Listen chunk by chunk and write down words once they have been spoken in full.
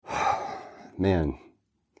Man,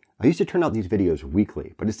 I used to turn out these videos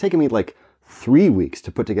weekly, but it's taken me like 3 weeks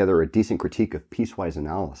to put together a decent critique of piecewise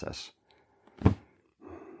analysis. I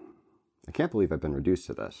can't believe I've been reduced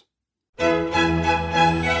to this.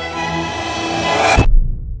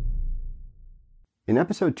 In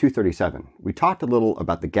episode 237, we talked a little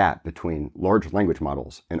about the gap between large language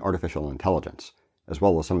models and artificial intelligence, as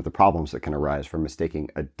well as some of the problems that can arise from mistaking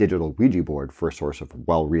a digital Ouija board for a source of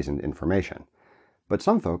well-reasoned information. But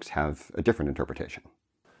some folks have a different interpretation.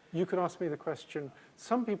 You could ask me the question,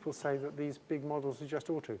 some people say that these big models are just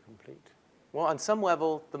autocomplete. Well, on some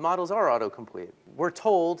level, the models are autocomplete. We're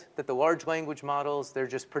told that the large language models, they're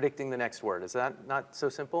just predicting the next word. Is that not so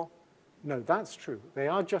simple? No, that's true. They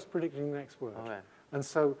are just predicting the next word. Okay. And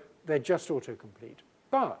so they're just autocomplete.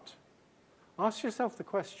 But ask yourself the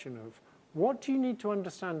question of, what do you need to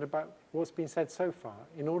understand about what's been said so far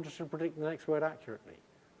in order to predict the next word accurately?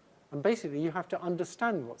 And basically, you have to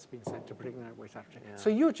understand what's been said to predict the next word accurately. Yeah. So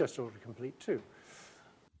you're just autocomplete too.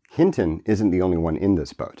 Hinton isn't the only one in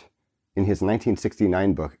this boat. In his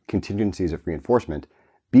 1969 book, Contingencies of Reinforcement,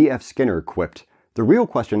 B.F. Skinner quipped, "The real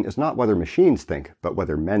question is not whether machines think, but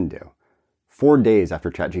whether men do." 4 days after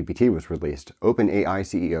ChatGPT was released, OpenAI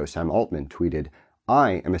CEO Sam Altman tweeted,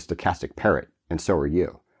 "I am a stochastic parrot, and so are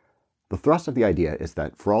you." The thrust of the idea is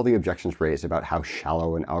that for all the objections raised about how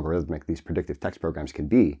shallow and algorithmic these predictive text programs can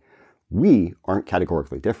be, we aren't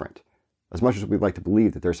categorically different. As much as we'd like to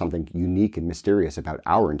believe that there's something unique and mysterious about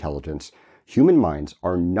our intelligence, human minds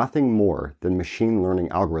are nothing more than machine learning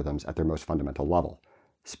algorithms at their most fundamental level,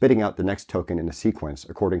 spitting out the next token in a sequence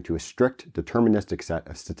according to a strict, deterministic set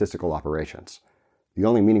of statistical operations. The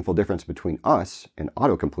only meaningful difference between us and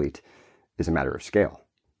autocomplete is a matter of scale.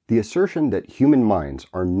 The assertion that human minds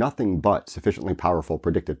are nothing but sufficiently powerful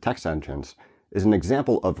predictive text engines is an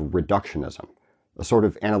example of reductionism, a sort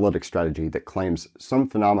of analytic strategy that claims some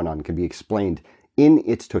phenomenon can be explained in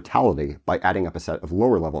its totality by adding up a set of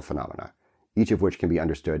lower-level phenomena, each of which can be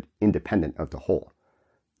understood independent of the whole.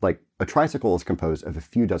 Like, a tricycle is composed of a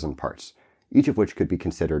few dozen parts, each of which could be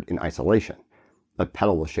considered in isolation. A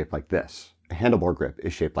pedal is shaped like this. A handlebar grip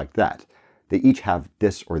is shaped like that. They each have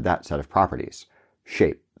this or that set of properties: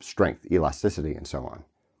 shape, strength, elasticity, and so on.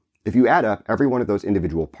 If you add up every one of those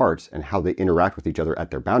individual parts and how they interact with each other at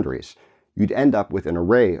their boundaries, you'd end up with an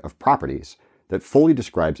array of properties that fully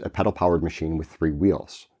describes a pedal-powered machine with 3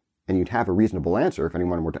 wheels. And you'd have a reasonable answer if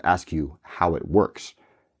anyone were to ask you how it works.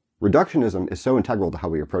 Reductionism is so integral to how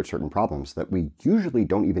we approach certain problems that we usually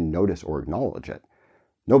don't even notice or acknowledge it.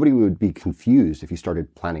 Nobody would be confused if you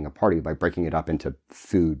started planning a party by breaking it up into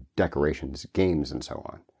food, decorations, games, and so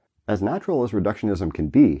on. As natural as reductionism can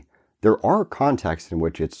be, there are contexts in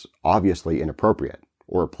which it's obviously inappropriate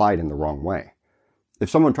or applied in the wrong way. If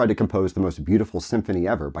someone tried to compose the most beautiful symphony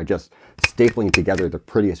ever by just stapling together the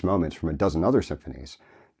prettiest moments from a dozen other symphonies,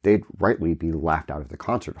 they'd rightly be laughed out of the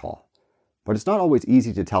concert hall. But it's not always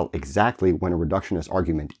easy to tell exactly when a reductionist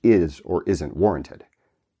argument is or isn't warranted.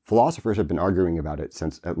 Philosophers have been arguing about it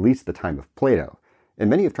since at least the time of Plato, and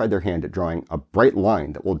many have tried their hand at drawing a bright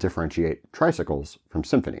line that will differentiate tricycles from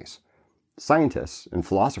symphonies. Scientists and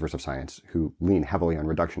philosophers of science, who lean heavily on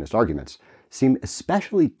reductionist arguments, seem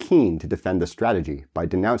especially keen to defend this strategy by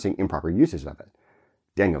denouncing improper uses of it.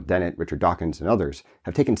 Daniel Dennett, Richard Dawkins, and others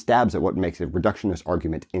have taken stabs at what makes a reductionist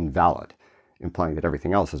argument invalid, implying that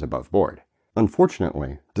everything else is above board.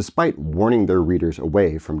 Unfortunately, despite warning their readers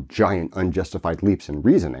away from giant unjustified leaps in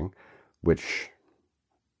reasoning, which,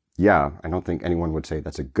 I don't think anyone would say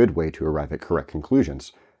that's a good way to arrive at correct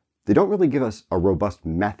conclusions, they don't really give us a robust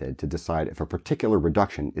method to decide if a particular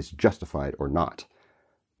reduction is justified or not.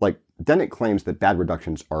 Like, Dennett claims that bad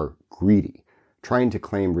reductions are greedy, trying to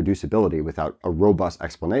claim reducibility without a robust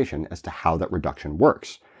explanation as to how that reduction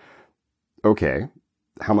works. Okay,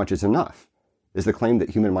 how much is enough? Is the claim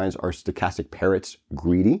that human minds are stochastic parrots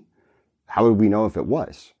greedy? How would we know if it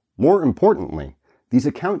was? More importantly, these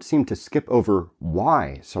accounts seem to skip over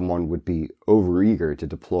why someone would be overeager to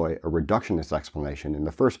deploy a reductionist explanation in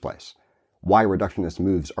the first place, why reductionist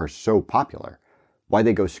moves are so popular, why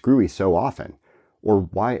they go screwy so often, or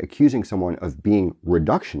why accusing someone of being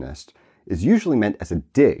reductionist is usually meant as a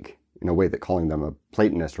dig, in a way that calling them a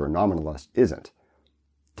Platonist or a nominalist isn't.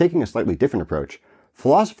 Taking a slightly different approach,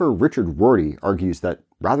 philosopher Richard Rorty argues that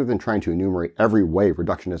rather than trying to enumerate every way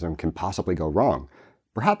reductionism can possibly go wrong,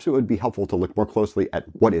 perhaps it would be helpful to look more closely at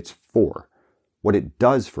what it's for, what it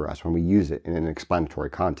does for us when we use it in an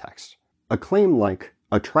explanatory context. A claim like,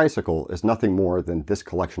 "a tricycle is nothing more than this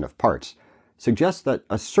collection of parts," suggests that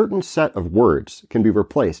a certain set of words can be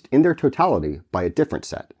replaced in their totality by a different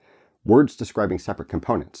set, words describing separate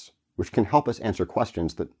components, which can help us answer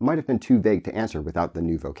questions that might have been too vague to answer without the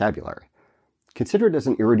new vocabulary. Considered as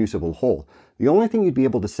an irreducible whole, the only thing you'd be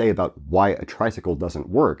able to say about why a tricycle doesn't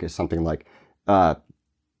work is something like,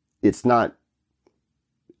 it's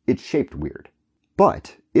shaped weird.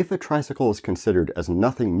 But if a tricycle is considered as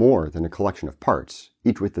nothing more than a collection of parts,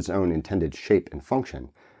 each with its own intended shape and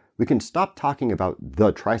function, we can stop talking about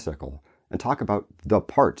the tricycle and talk about the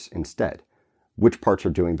parts instead. Which parts are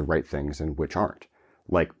doing the right things and which aren't.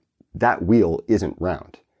 Like, that wheel isn't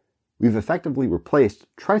round. We've effectively replaced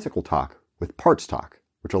tricycle talk with parts talk,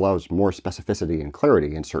 which allows more specificity and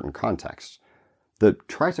clarity in certain contexts. The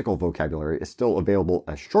tricycle vocabulary is still available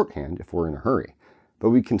as shorthand if we're in a hurry, but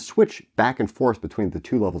we can switch back and forth between the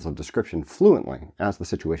two levels of description fluently as the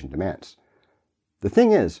situation demands. The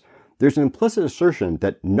thing is, there's an implicit assertion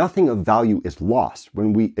that nothing of value is lost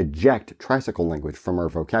when we eject tricycle language from our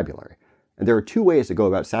vocabulary, and there are two ways to go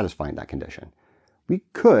about satisfying that condition. We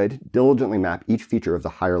could diligently map each feature of the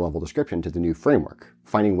higher level description to the new framework,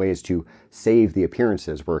 finding ways to save the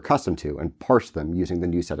appearances we're accustomed to and parse them using the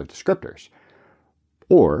new set of descriptors.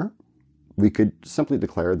 Or we could simply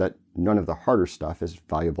declare that none of the harder stuff is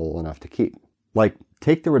valuable enough to keep. Like,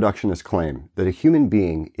 take the reductionist claim that a human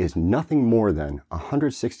being is nothing more than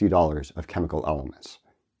 $160 of chemical elements.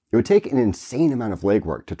 It would take an insane amount of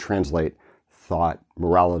legwork to translate thought,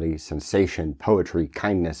 morality, sensation, poetry,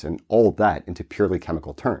 kindness, and all that into purely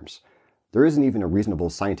chemical terms. There isn't even a reasonable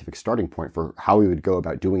scientific starting point for how we would go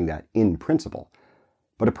about doing that in principle.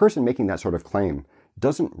 But a person making that sort of claim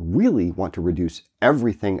doesn't really want to reduce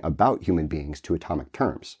everything about human beings to atomic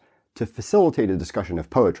terms, to facilitate a discussion of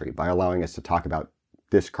poetry by allowing us to talk about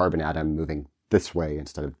this carbon atom moving this way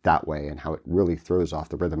instead of that way and how it really throws off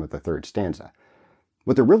the rhythm of the third stanza.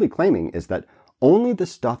 What they're really claiming is that only the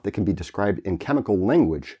stuff that can be described in chemical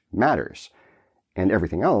language matters, and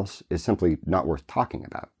everything else is simply not worth talking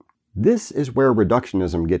about. This is where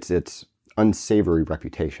reductionism gets its unsavory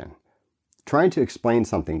reputation. Trying to explain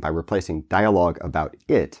something by replacing dialogue about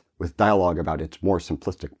it with dialogue about its more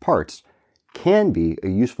simplistic parts can be a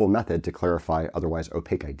useful method to clarify otherwise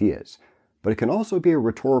opaque ideas, but it can also be a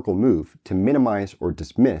rhetorical move to minimize or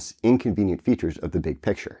dismiss inconvenient features of the big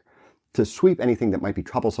picture, to sweep anything that might be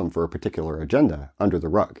troublesome for a particular agenda under the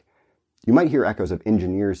rug. You might hear echoes of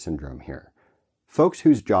engineer's syndrome here. Folks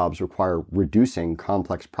whose jobs require reducing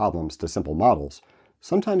complex problems to simple models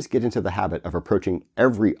sometimes get into the habit of approaching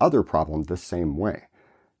every other problem the same way,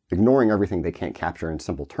 ignoring everything they can't capture in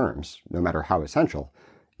simple terms, no matter how essential,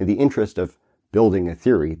 in the interest of building a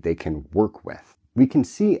theory they can work with. We can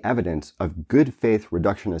see evidence of good faith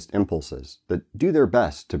reductionist impulses that do their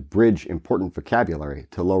best to bridge important vocabulary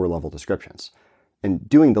to lower level descriptions, and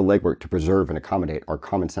doing the legwork to preserve and accommodate our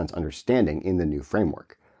common sense understanding in the new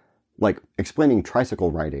framework. Like explaining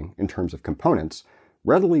tricycle riding in terms of components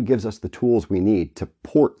readily gives us the tools we need to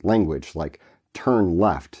port language like turn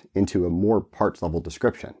left into a more parts level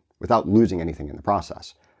description without losing anything in the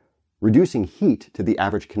process. Reducing heat to the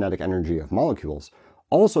average kinetic energy of molecules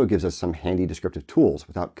also gives us some handy descriptive tools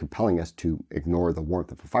without compelling us to ignore the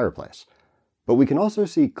warmth of a fireplace. But we can also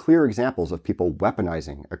see clear examples of people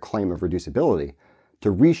weaponizing a claim of reducibility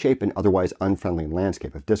to reshape an otherwise unfriendly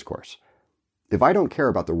landscape of discourse. If I don't care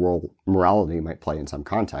about the role morality might play in some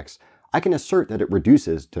contexts, I can assert that it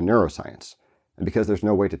reduces to neuroscience. And because there's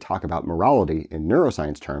no way to talk about morality in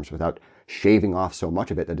neuroscience terms without shaving off so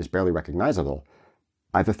much of it that is barely recognizable,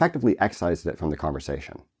 I've effectively excised it from the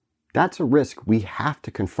conversation. That's a risk we have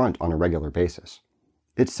to confront on a regular basis.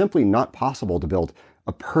 It's simply not possible to build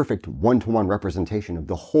a perfect one-to-one representation of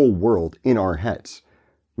the whole world in our heads.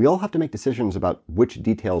 We all have to make decisions about which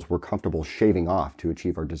details we're comfortable shaving off to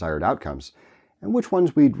achieve our desired outcomes, and which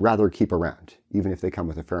ones we'd rather keep around, even if they come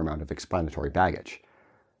with a fair amount of explanatory baggage.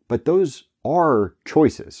 But those are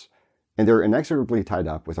choices, and they're inexorably tied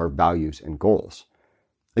up with our values and goals.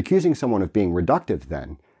 Accusing someone of being reductive,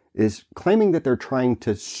 then, is claiming that they're trying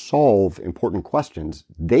to solve important questions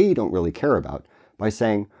they don't really care about by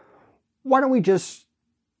saying, why don't we just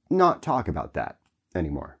not talk about that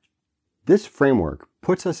anymore? This framework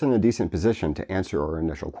puts us in a decent position to answer our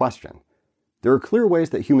initial question. There are clear ways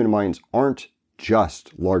that human minds aren't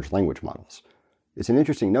just large language models. It's an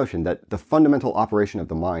interesting notion that the fundamental operation of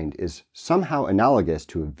the mind is somehow analogous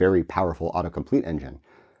to a very powerful autocomplete engine,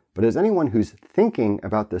 but as anyone who's thinking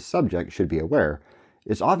about this subject should be aware,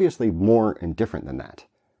 is obviously more and different than that.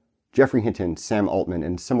 Geoffrey Hinton, Sam Altman,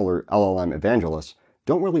 and similar LLM evangelists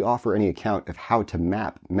don't really offer any account of how to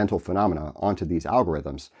map mental phenomena onto these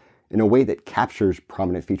algorithms in a way that captures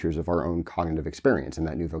prominent features of our own cognitive experience in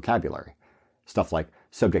that new vocabulary. Stuff like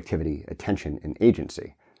subjectivity, attention, and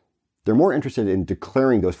agency. They're more interested in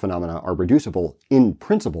declaring those phenomena are reducible in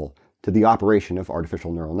principle to the operation of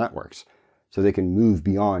artificial neural networks, so they can move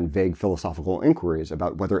beyond vague philosophical inquiries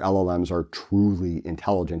about whether LLMs are truly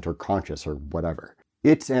intelligent or conscious or whatever.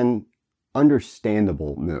 It's an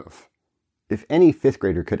understandable move. If any fifth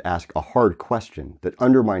grader could ask a hard question that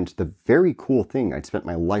undermines the very cool thing I'd spent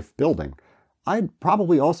my life building, I'd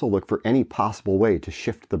probably also look for any possible way to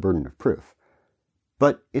shift the burden of proof.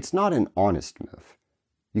 But it's not an honest move.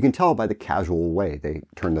 You can tell by the casual way they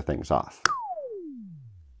turn the things off.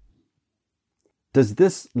 Does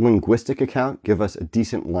this linguistic account give us a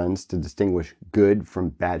decent lens to distinguish good from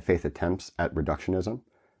bad faith attempts at reductionism?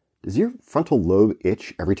 Does your frontal lobe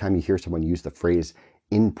itch every time you hear someone use the phrase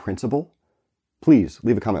 "in principle"? Please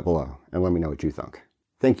leave a comment below and let me know what you think.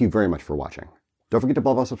 Thank you very much for watching. Don't forget to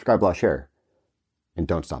blah blah subscribe, blah share, and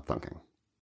don't stop thunking.